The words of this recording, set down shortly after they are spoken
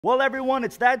Well, everyone,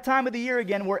 it's that time of the year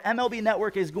again where MLB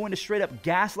Network is going to straight up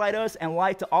gaslight us and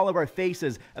lie to all of our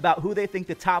faces about who they think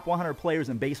the top 100 players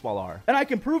in baseball are. And I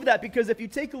can prove that because if you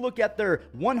take a look at their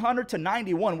 100 to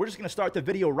 91, we're just going to start the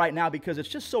video right now because it's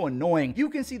just so annoying.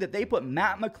 You can see that they put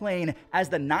Matt McLain as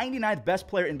the 99th best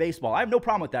player in baseball. I have no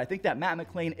problem with that. I think that Matt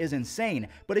McLain is insane.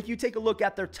 But if you take a look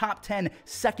at their top 10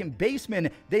 second basemen,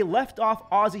 they left off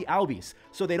Ozzie Albies.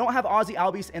 So they don't have Ozzie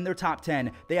Albies in their top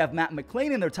 10. They have Matt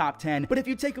McLain in their top 10. But if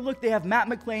you take a look, they have Matt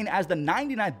McLain as the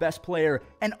 99th best player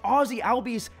and Ozzie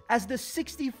Albies as the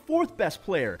 64th best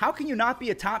player. How can you not be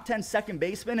a top 10 second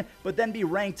baseman but then be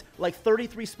ranked like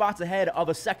 33 spots ahead of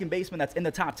a second baseman that's in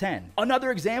the top 10?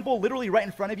 Another example, literally right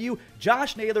in front of you,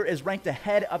 Josh Naylor is ranked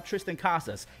ahead of Tristan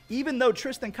Casas, even though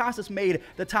Tristan Casas made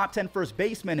the top 10 first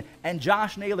baseman and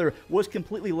Josh Naylor was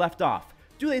completely left off.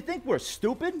 Do they think we're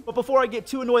stupid? But before I get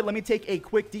too annoyed, let me take a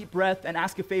quick deep breath and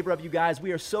ask a favor of you guys.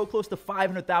 We are so close to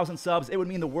 500,000 subs. It would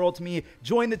mean the world to me.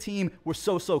 Join the team. We're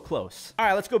so close. All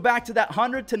right, let's go back to that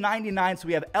 100 to 99. So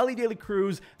we have Elly De La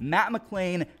Cruz, Matt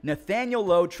McLain, Nathaniel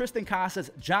Lowe, Tristan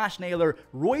Casas, Josh Naylor,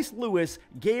 Royce Lewis,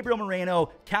 Gabriel Moreno,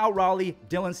 Cal Raleigh,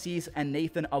 Dylan Cease, and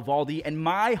Nathan Eovaldi. In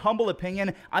my humble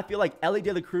opinion, I feel like Elly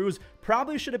De La Cruz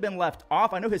probably should have been left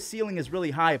off. I know his ceiling is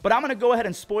really high, but I'm going to go ahead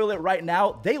and spoil it right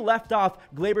now. They left off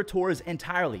Gleyber Torres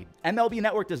entirely. MLB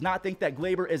Network does not think that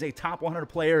Gleyber is a top 100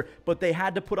 player, but they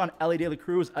had to put on Elly De La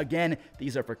Cruz. Again,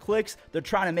 these are for clicks. They're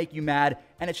trying to make you mad,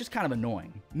 and it's just kind of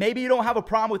annoying. Maybe you don't have a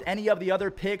problem with any of the other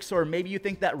picks, or maybe you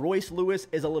think that Royce Lewis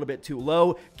is a little bit too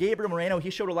low. Gabriel Moreno, he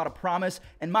showed a lot of promise.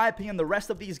 In my opinion, the rest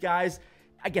of these guys,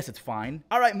 I guess it's fine.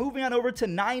 All right, moving on over to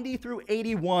 90 through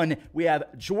 81, we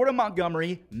have Jordan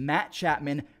Montgomery, Matt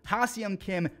Chapman, Ha-Seong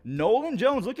Kim, Nolan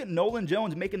Jones. Look at Nolan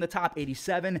Jones making the top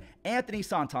 87. Anthony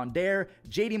Santander,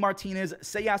 JD Martinez,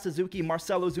 Seiya Suzuki,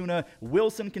 Marcell Ozuna,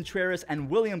 Wilson Contreras, and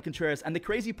William Contreras. And the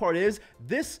crazy part is,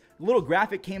 this little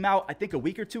graphic came out, I think, a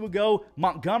week or two ago.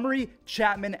 Montgomery,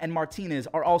 Chapman, and Martinez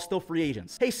are all still free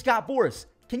agents. Hey, Scott Boras,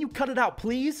 can you cut it out,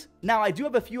 please? Now, I do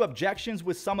have a few objections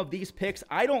with some of these picks.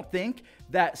 I don't think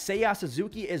that Seiya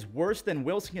Suzuki is worse than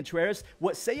Wilson Contreras.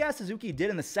 What Seiya Suzuki did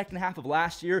in the second half of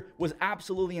last year was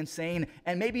absolutely insane.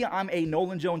 And maybe I'm a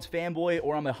Nolan Jones fanboy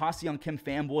or I'm a Ha-Seong Kim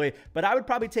fanboy, but I would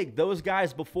probably take those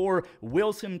guys before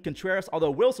Wilson Contreras,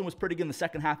 although Wilson was pretty good in the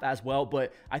second half as well.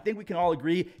 But I think we can all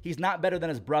agree he's not better than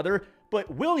his brother. But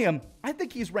William, I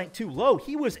think he's ranked too low.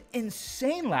 He was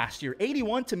insane last year.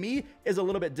 81 to me is a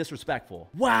little bit disrespectful.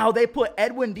 Wow, they put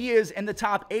Edwin Diaz in the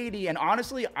top 80, and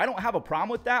honestly, I don't have a problem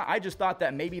with that. I just thought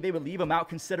that maybe they would leave him out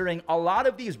considering a lot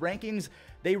of these rankings,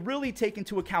 they really take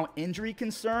into account injury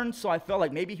concerns, so I felt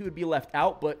like maybe he would be left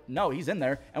out, but no, he's in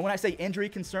there. And when I say injury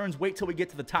concerns, wait till we get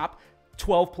to the top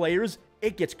 12 players.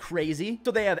 It gets crazy.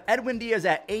 So they have Edwin Diaz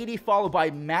at 80, followed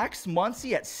by Max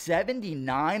Muncy at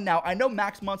 79. Now, I know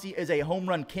Max Muncy is a home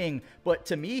run king, but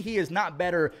to me, he is not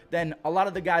better than a lot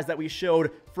of the guys that we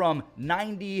showed from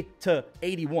 90 to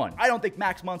 81. I don't think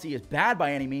Max Muncy is bad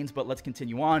by any means, but let's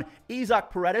continue on.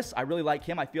 Isaac Paredes, I really like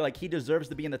him. I feel like he deserves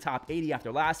to be in the top 80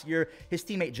 after last year. His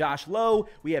teammate Josh Lowe.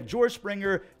 We have George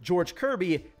Springer, George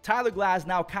Kirby, Tyler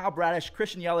Glasnow, Kyle Bradish,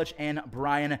 Christian Yelich, and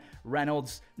Brian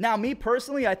Reynolds. Now, me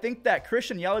personally, I think that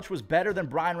Christian Yelich was better than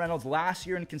Brian Reynolds last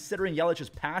year, and considering Yelich's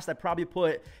past, I'd probably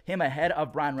put him ahead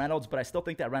of Brian Reynolds, but I still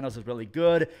think that Reynolds is really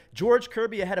good. George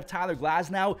Kirby ahead of Tyler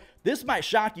Glasnow. This might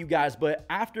shock you guys, but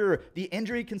after the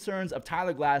injury concerns of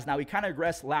Tyler Glasnow, he kind of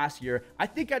regressed last year. I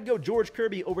think I'd go George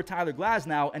Kirby over Tyler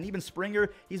Glasnow, and even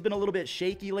Springer, he's been a little bit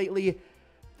shaky lately.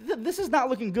 This is not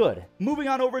looking good. Moving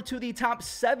on over to the top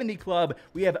 70 club,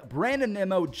 we have Brandon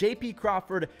Nimmo, JP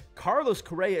Crawford, Carlos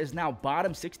Correa is now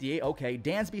bottom 68. Okay,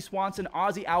 Dansby Swanson,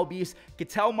 Ozzie Albies,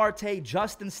 Ketel Marte,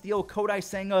 Justin Steele, Kodai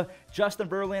Senga, Justin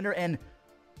Verlander, and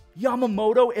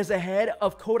Yamamoto is ahead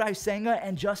of Kodai Senga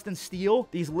and Justin Steele.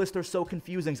 These lists are so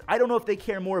confusing. I don't know if they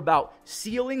care more about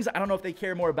ceilings. I don't know if they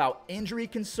care more about injury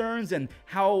concerns and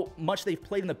how much they've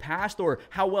played in the past or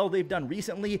how well they've done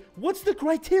recently. What's the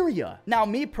criteria? Now,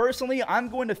 me personally, I'm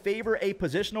going to favor a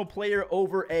positional player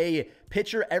over a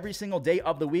pitcher every single day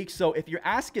of the week. So if you're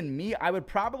asking me, I would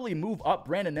probably move up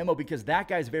Brandon Nimmo because that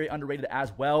guy's very underrated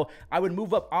as well. I would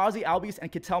move up Ozzie Albies and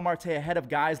Ketel Marte ahead of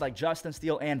guys like Justin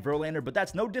Steele and Verlander, but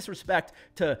that's no disrespect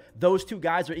to those two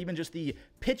guys or even just the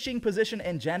pitching position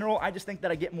in general. I just think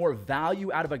that I get more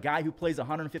value out of a guy who plays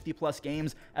 150 plus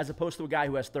games as opposed to a guy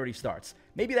who has 30 starts.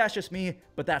 Maybe that's just me,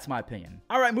 but that's my opinion.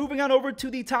 All right, moving on over to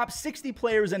the top 60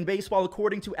 players in baseball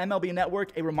according to MLB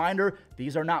Network. A reminder,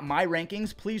 these are not my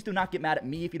rankings. Please do not get mad at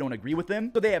me if you don't agree with them.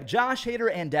 So they have Josh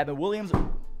Hader and Devin Williams.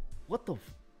 What the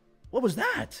What was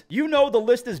that? You know the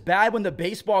list is bad when the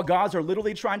baseball gods are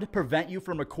literally trying to prevent you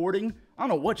from recording. I don't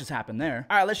know what just happened there.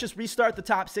 All right, let's just restart the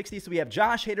top 60. So we have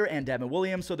Josh Hader and Devin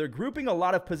Williams. So they're grouping a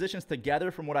lot of positions together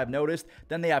from what I've noticed.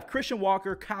 Then they have Christian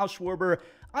Walker, Kyle Schwarber.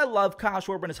 I love Kyle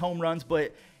Schwarber and his home runs,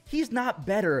 but he's not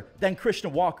better than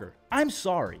Christian Walker. I'm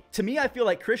sorry. To me, I feel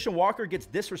like Christian Walker gets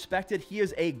disrespected. He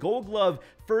is a Gold Glove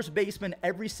first baseman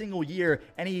every single year,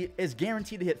 and he is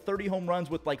guaranteed to hit 30 home runs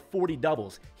with like 40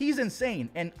 doubles. He's insane,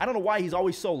 and I don't know why he's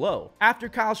always so low. After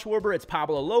Kyle Schwarber, it's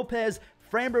Pablo Lopez,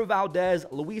 Framber Valdez,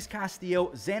 Luis Castillo,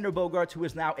 Xander Bogaerts, who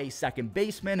is now a second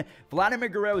baseman, Vladimir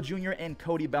Guerrero Jr., and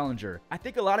Cody Bellinger. I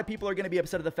think a lot of people are going to be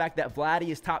upset at the fact that Vladdy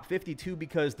is top 52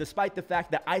 because despite the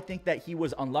fact that I think that he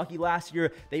was unlucky last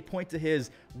year, they point to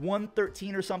his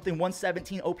 113 or something,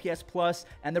 117 OPS plus,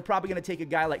 and they're probably going to take a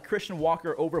guy like Christian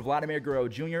Walker over Vladimir Guerrero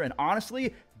Jr. And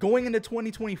honestly, going into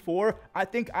 2024, I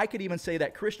think I could even say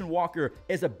that Christian Walker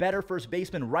is a better first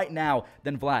baseman right now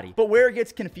than Vladdy. But where it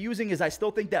gets confusing is I still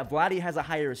think that Vladdy has a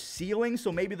higher ceiling,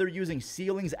 so maybe they're using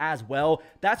ceilings as well.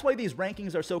 That's why these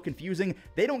rankings are so confusing.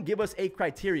 They don't give us a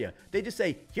criteria. They just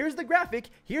say, here's the graphic,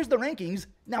 here's the rankings,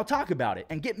 now talk about it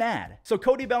and get mad. So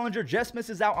Cody Bellinger just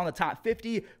misses out on the top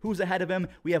 50. Who's ahead of him?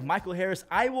 We have Michael Harris.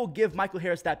 I will give Michael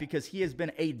Harris that because he has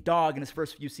been a dog in his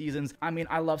first few seasons. I mean,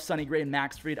 I love Sonny Gray and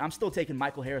Max Fried. I'm still taking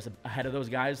Michael Harris ahead of those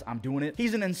guys. I'm doing it.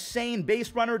 He's an insane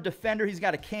base runner, defender. He's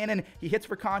got a cannon. He hits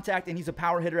for contact, and he's a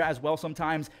power hitter as well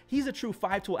sometimes. He's a true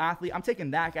five-tool athlete. I'm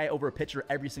taking that guy over a pitcher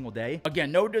every single day.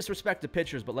 Again, no disrespect to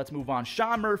pitchers, but let's move on.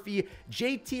 Sean Murphy,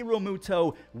 JT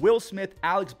Realmuto, Will Smith,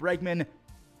 Alex Bregman,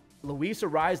 Luis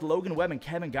Ariz, Logan Webb, and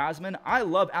Kevin Gausman. I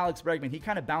love Alex Bregman. He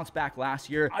kind of bounced back last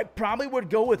year. I probably would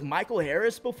go with Michael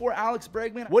Harris before Alex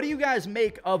Bregman. What do you guys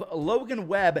make of Logan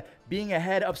Webb being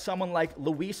ahead of someone like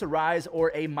Luis Ariz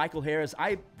or a Michael Harris?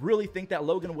 I really think that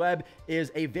Logan Webb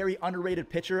is a very underrated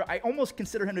pitcher. I almost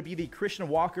consider him to be the Christian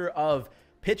Walker of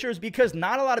pitchers because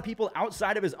not a lot of people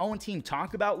outside of his own team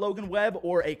talk about Logan Webb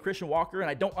or a Christian Walker, and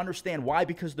I don't understand why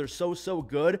because they're so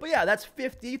good. But yeah, that's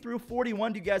 50 through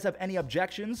 41. Do you guys have any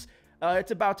objections? It's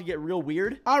about to get real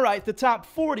weird. All right, the top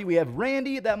 40, we have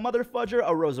Randy, that mother fudger,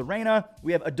 Arozarena.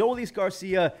 We have Adolis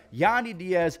Garcia, Yandy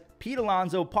Diaz, Pete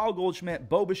Alonso, Paul Goldschmidt,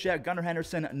 Bo Bichette, Gunnar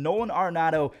Henderson, Nolan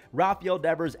Arenado, Rafael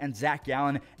Devers, and Zach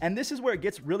Gallen. And this is where it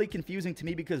gets really confusing to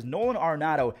me because Nolan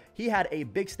Arenado, he had a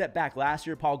big step back last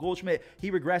year. Paul Goldschmidt,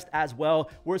 he regressed as well.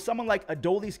 Whereas someone like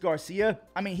Adolis Garcia,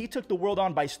 I mean, he took the world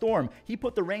on by storm. He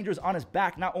put the Rangers on his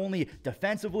back, not only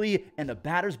defensively in the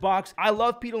batter's box. I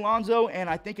love Pete Alonso, and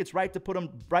I think it's right to put him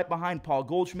right behind Paul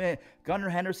Goldschmidt. Gunnar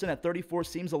Henderson at 34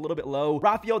 seems a little bit low.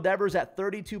 Rafael Devers at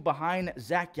 32 behind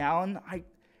Zach Gallen.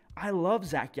 I love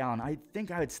Zach Gallen. I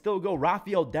think I would still go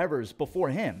Rafael Devers before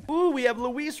him. Ooh, we have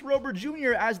Luis Robert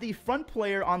Jr. as the front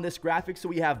player on this graphic. So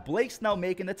we have Blake Snell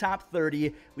making the top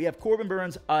 30. We have Corbin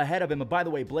Burns ahead of him. And by the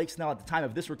way, Blake Snell at the time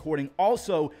of this recording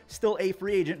also still a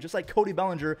free agent, just like Cody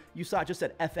Bellinger. You saw it just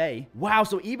at FA. Wow,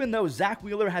 so even though Zach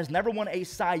Wheeler has never won a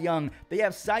Cy Young, they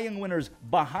have Cy Young winners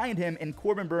behind him in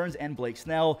Corbin Burns and Blake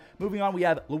Snell. Moving on, we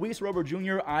have Luis Robert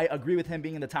Jr. I agree with him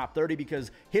being in the top 30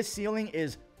 because his ceiling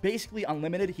is basically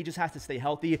unlimited. He just has to stay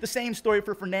healthy. The same story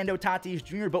for Fernando Tatis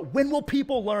Jr., but when will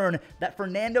people learn that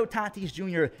Fernando Tatis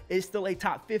Jr. is still a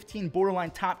top 15,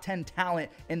 borderline top 10 talent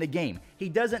in the game? He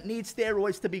doesn't need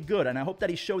steroids to be good, and I hope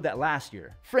that he showed that last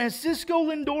year. Francisco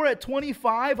Lindor at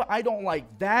 25, I don't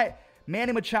like that.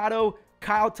 Manny Machado,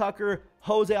 Kyle Tucker,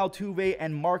 Jose Altuve,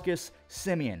 and Marcus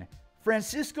Semien.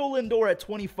 Francisco Lindor at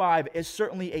 25 is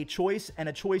certainly a choice, and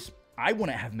a choice I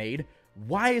wouldn't have made.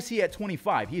 Why is he at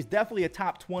 25? He's definitely a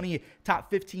top 20, top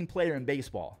 15 player in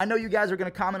baseball. I know you guys are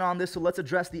going to comment on this, so let's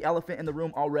address the elephant in the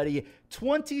room already.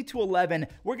 20 to 11.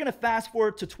 We're going to fast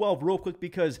forward to 12 real quick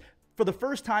because for the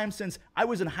first time since I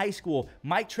was in high school,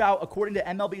 Mike Trout, according to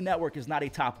MLB Network, is not a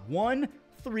top 1,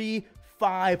 3,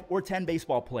 5, or 10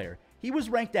 baseball player. He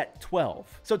was ranked at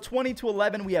 12. So 20 to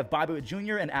 11, we have Bobby Witt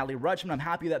Jr. and Adley Rutschman. I'm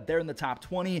happy that they're in the top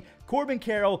 20. Corbin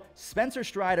Carroll, Spencer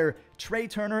Strider, Trey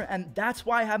Turner, and that's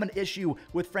why I have an issue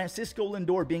with Francisco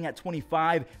Lindor being at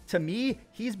 25. To me,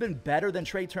 he's been better than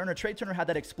Trey Turner. Trey Turner had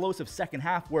that explosive second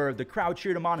half where the crowd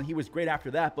cheered him on and he was great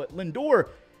after that. But Lindor,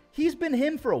 he's been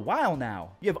him for a while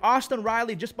now. You have Austin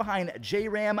Riley just behind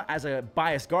J-Ram. As a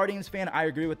biased Guardians fan, I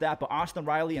agree with that, but Austin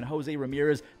Riley and Jose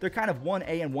Ramirez, they're kind of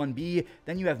 1A and 1B.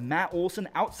 Then you have Matt Olson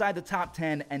outside the top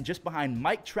 10 and just behind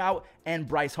Mike Trout and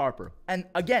Bryce Harper. And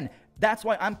again, That's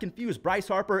why I'm confused. Bryce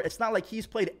Harper, it's not like he's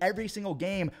played every single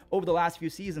game over the last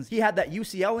few seasons. He had that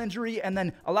UCL injury, and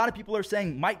then a lot of people are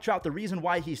saying Mike Trout, the reason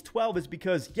why he's 12 is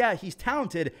because, yeah, he's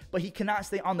talented, but he cannot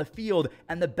stay on the field,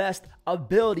 and the best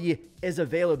ability is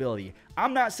availability.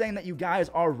 I'm not saying that you guys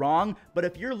are wrong, but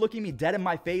if you're looking me dead in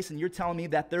my face and you're telling me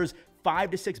that there's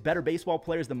 5 to 6 better baseball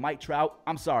players than Mike Trout,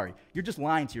 I'm sorry. You're just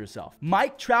lying to yourself.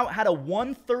 Mike Trout had a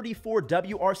 134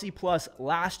 WRC plus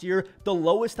last year, the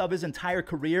lowest of his entire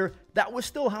career. That was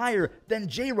still higher than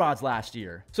J-Rod's last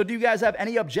year. So do you guys have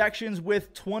any objections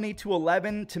with 20 to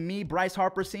 11? To me, Bryce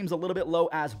Harper seems a little bit low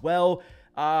as well.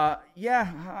 Let's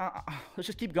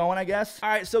just keep going, I guess. All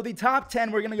right, so the top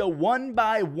 10, we're going to go one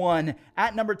by one.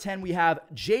 At number 10, we have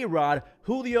J-Rod,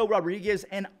 Julio Rodriguez,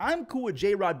 and I'm cool with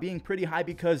J-Rod being pretty high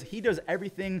because he does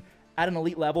everything at an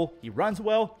elite level. He runs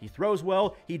well, he throws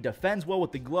well, he defends well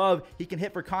with the glove, he can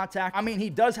hit for contact. I mean, he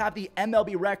does have the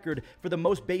MLB record for the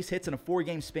most base hits in a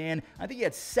 4-game span. I think he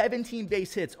had 17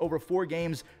 base hits over 4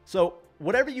 games. So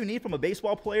whatever you need from a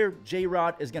baseball player,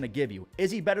 J-Rod is going to give you. Is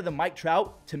he better than Mike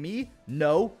Trout? To me,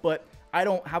 no, but I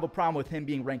don't have a problem with him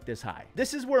being ranked this high.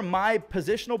 This is where my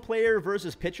positional player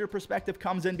versus pitcher perspective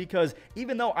comes in, because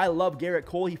even though I love Garrett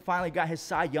Cole, he finally got his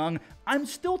Cy Young, I'm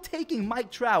still taking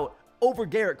Mike Trout over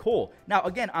Garrett Cole. Now,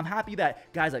 again, I'm happy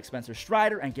that guys like Spencer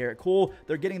Strider and Garrett Cole,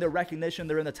 they're getting their recognition.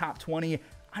 They're in the top 20.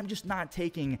 I'm just not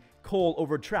taking Cole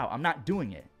over Trout. I'm not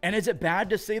doing it. And is it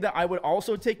bad to say that I would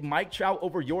also take Mike Trout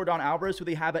over Yordan Alvarez, who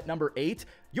they have at number 8?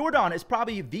 Yordan is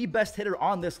probably the best hitter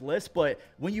on this list, but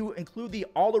when you include the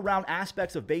all-around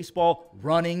aspects of baseball,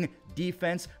 running,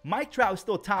 defense, Mike Trout is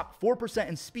still top 4%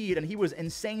 in speed, and he was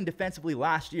insane defensively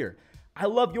last year. I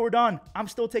love Yordan. I'm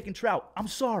still taking Trout. I'm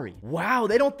sorry. Wow,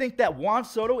 they don't think that Juan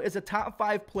Soto is a top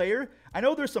 5 player? I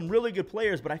know there's some really good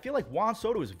players, but I feel like Juan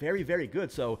Soto is very, very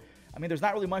good. So, I mean, there's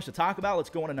not really much to talk about. Let's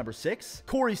go on to number 6.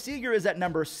 Corey Seager is at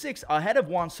number 6 ahead of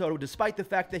Juan Soto, despite the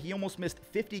fact that he almost missed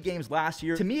 50 games last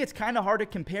year. To me, it's kind of hard to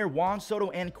compare Juan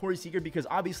Soto and Corey Seager because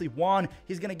obviously Juan,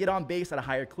 he's going to get on base at a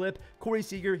higher clip. Corey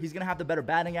Seager, he's going to have the better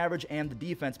batting average and the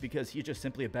defense because he's just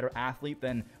simply a better athlete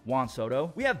than Juan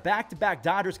Soto. We have back-to-back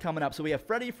Dodgers coming up. So we have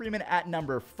Freddie Freeman at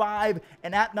number 5,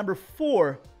 and at number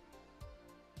 4,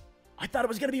 I thought it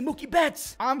was going to be Mookie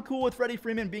Betts. I'm cool with Freddie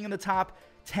Freeman being in the top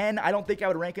 10. I don't think I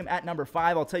would rank him at number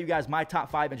 5. I'll tell you guys my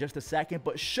top 5 in just a second.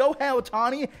 But Shohei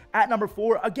Ohtani at number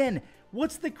 4. Again,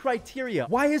 what's the criteria?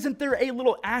 Why isn't there a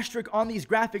little asterisk on these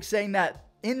graphics saying that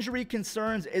injury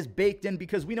concerns is baked in?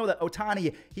 Because we know that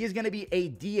Ohtani, he is going to be a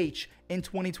DH in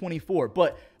 2024.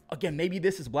 But again, maybe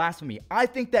this is blasphemy. I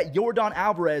think that Yordan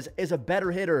Alvarez is a better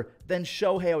hitter than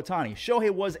Shohei Ohtani. Shohei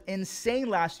was insane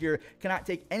last year. Cannot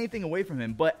take anything away from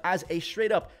him. But as a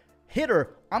straight-up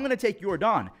hitter, I'm going to take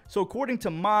Yordan. So according to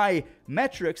my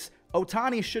metrics,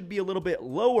 Ohtani should be a little bit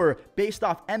lower based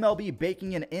off MLB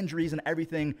baking in injuries and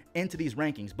everything into these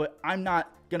rankings. But I'm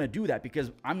not going to do that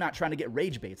because I'm not trying to get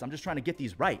rage baits. I'm just trying to get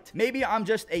these right. Maybe I'm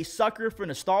just a sucker for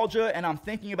nostalgia and I'm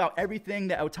thinking about everything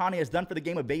that Ohtani has done for the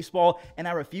game of baseball, and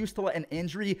I refuse to let an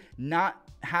injury not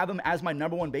have him as my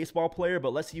number 1 baseball player.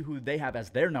 But let's see who they have as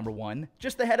their number 1.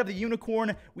 Just ahead of the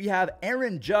unicorn, we have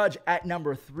Aaron Judge at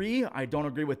number 3. I don't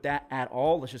agree with that at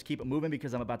all. Let's just keep it moving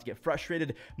because I'm about to get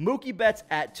frustrated. Mookie Betts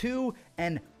at 2,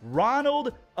 and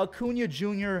Ronald Acuna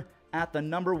Jr. at the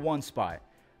number 1 spot.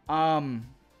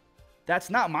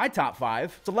 That's not my top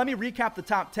 5. So let me recap the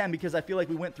top 10 because I feel like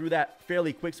we went through that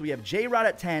fairly quick. So we have J-Rod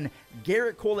at 10,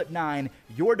 Garrett Cole at 9,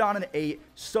 Yordan at 8,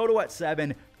 Soto at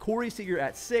 7, Corey Seager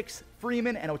at 6,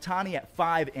 Freeman and Ohtani at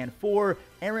 5 and 4,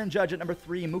 Aaron Judge at number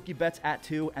 3, Mookie Betts at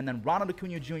 2, and then Ronald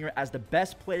Acuna Jr. as the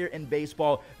best player in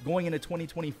baseball going into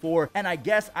 2024. And I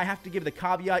guess I have to give the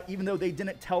caveat, even though they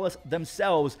didn't tell us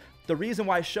themselves, the reason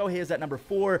why Shohei is at number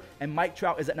 4 and Mike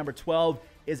Trout is at number 12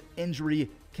 is injury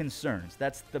concerns.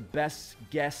 That's the best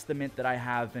guesstimate that I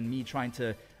have in me trying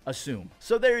to assume.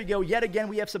 So there you go. Yet again,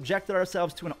 we have subjected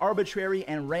ourselves to an arbitrary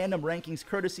and random rankings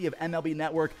courtesy of MLB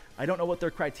Network. I don't know what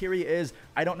their criteria is.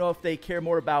 I don't know if they care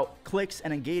more about clicks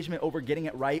and engagement over getting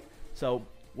it right. So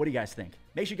what do you guys think?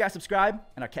 Make sure you guys subscribe,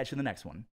 and I'll catch you in the next one.